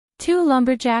Two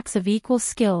lumberjacks of equal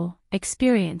skill,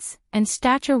 experience, and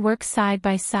stature work side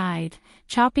by side,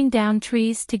 chopping down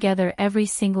trees together every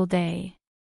single day.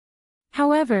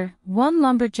 However, one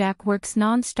lumberjack works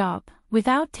non-stop,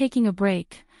 without taking a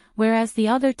break, whereas the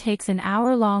other takes an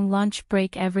hour-long lunch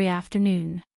break every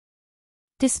afternoon.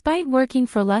 Despite working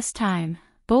for less time,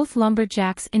 both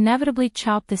lumberjacks inevitably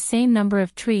chop the same number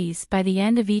of trees by the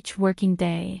end of each working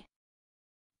day.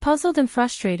 Puzzled and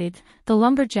frustrated, the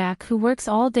lumberjack who works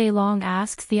all day long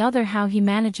asks the other how he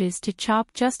manages to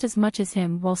chop just as much as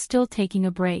him while still taking a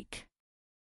break.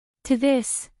 To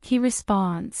this, he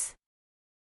responds,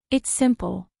 "It's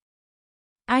simple.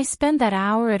 I spend that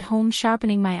hour at home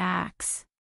sharpening my axe."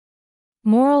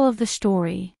 Moral of the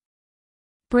story: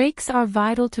 breaks are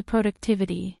vital to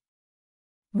productivity.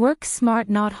 Work smart,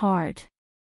 not hard.